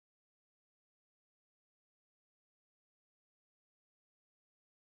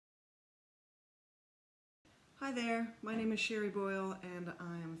Hi there, my name is Shary Boyle and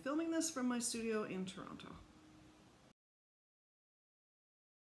I am filming this from my studio in Toronto.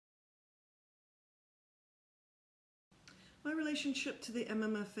 My relationship to the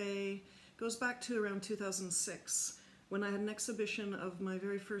MMFA goes back to around 2006 when I had an exhibition of my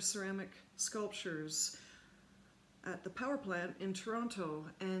very first ceramic sculptures at the power plant in Toronto,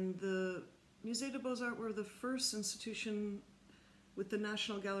 and the Musée des Beaux-Arts were the first institution with the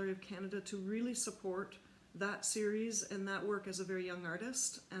National Gallery of Canada to really support that series and that work as a very young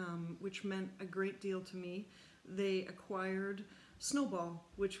artist, which meant a great deal to me. They acquired Snowball,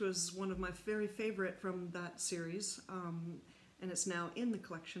 which was one of my very favorite from that series, and it's now in the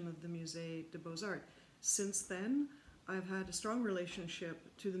collection of the Musée des Beaux-Arts. Since then, I've had a strong relationship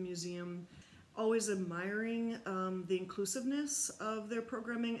to the museum, always admiring the inclusiveness of their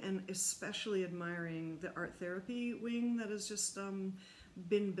programming and especially admiring the art therapy wing that has just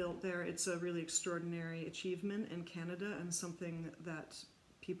been built there. It's a really extraordinary achievement in Canada and something that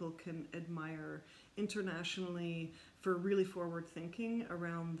people can admire internationally for really forward thinking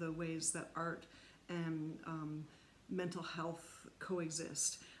around the ways that art and mental health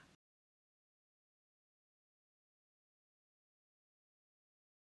coexist.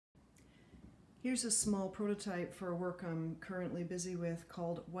 Here's a small prototype for a work I'm currently busy with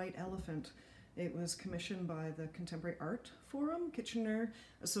called White Elephant. It was commissioned by the Contemporary Art Forum, Kitchener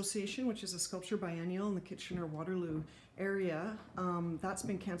Association, which is a sculpture biennial in the Kitchener-Waterloo area. That's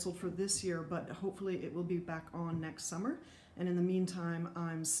been cancelled for this year, but hopefully it will be back on next summer. And in the meantime,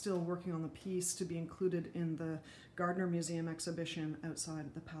 I'm still working on the piece to be included in the Gardner Museum exhibition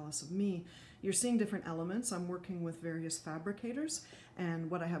outside the Palace of Me. You're seeing different elements. I'm working with various fabricators, and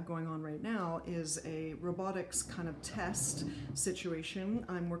what I have going on right now is a robotics kind of test situation.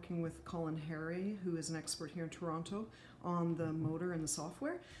 I'm working with Colin Harry, who is an expert here in Toronto, on the motor and the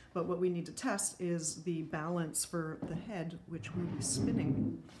software, but what we need to test is the balance for the head, which will be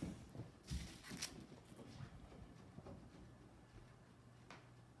spinning.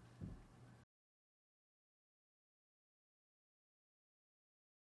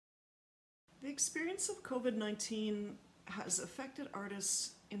 The experience of COVID-19 has affected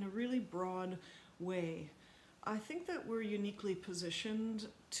artists in a really broad way. I think that we're uniquely positioned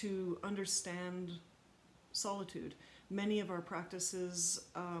to understand solitude. Many of our practices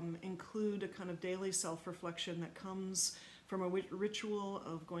include a kind of daily self-reflection that comes from a ritual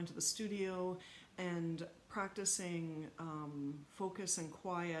of going to the studio and practicing focus and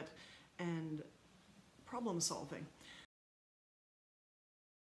quiet and problem solving.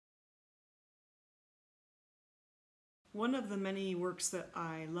 One of the many works that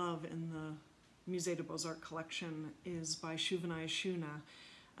I love in the Musée des Beaux-Arts collection is by Shuvanae Shuna,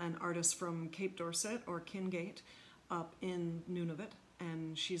 an artist from Cape Dorset or Kingate up in Nunavut,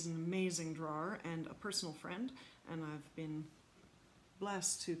 and she's an amazing drawer and a personal friend, and I've been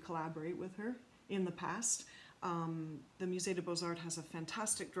blessed to collaborate with her in the past. The Musée des Beaux-Arts has a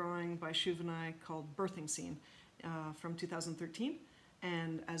fantastic drawing by Shuvanae called Birthing Scene from 2013,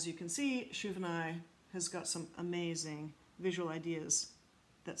 and as you can see, Shuvanae has got some amazing visual ideas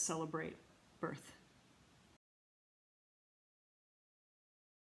that celebrate birth.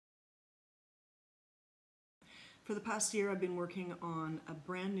 For the past year, I've been working on a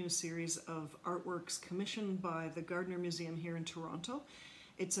brand new series of artworks commissioned by the Gardner Museum here in Toronto.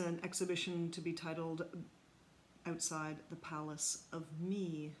 It's an exhibition to be titled Outside the Palace of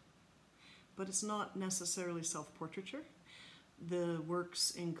Me, but it's not necessarily self-portraiture. The works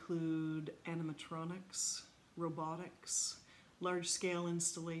include animatronics, robotics, large-scale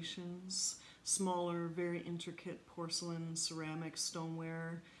installations, smaller, very intricate porcelain, ceramic,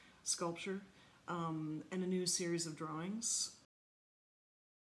 stoneware, sculpture, and a new series of drawings.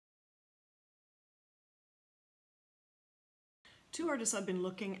 Two artists I've been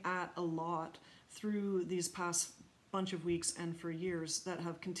looking at a lot through these past bunch of weeks and for years that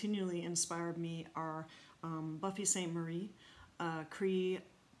have continually inspired me are Buffy St. Marie, Cree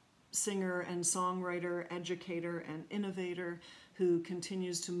singer and songwriter, educator and innovator who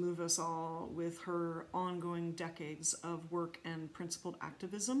continues to move us all with her ongoing decades of work and principled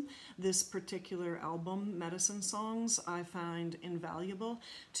activism. This particular album, Medicine Songs, I find invaluable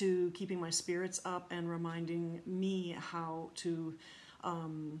to keeping my spirits up and reminding me how to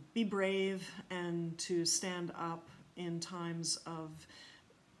be brave and to stand up in times of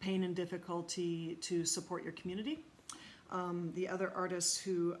pain and difficulty to support your community. The other artist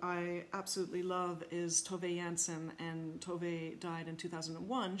who I absolutely love is Tove Jansson, and Tove died in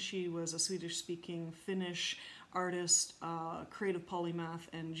 2001. She was a Swedish-speaking Finnish artist, creative polymath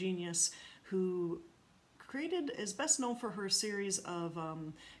and genius who is best known for her series of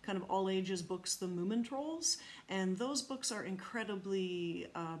kind of all ages books, the Moomin Trolls, and those books are incredibly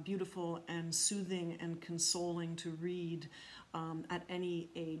beautiful and soothing and consoling to read at any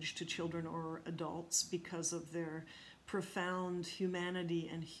age to children or adults because of their profound humanity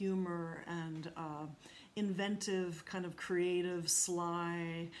and humor and inventive, kind of creative,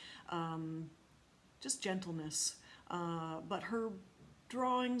 sly, just gentleness. But her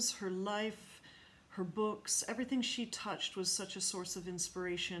drawings, her life, her books, everything she touched was such a source of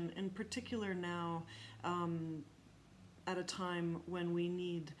inspiration, in particular now at a time when we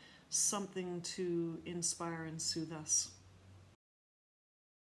need something to inspire and soothe us.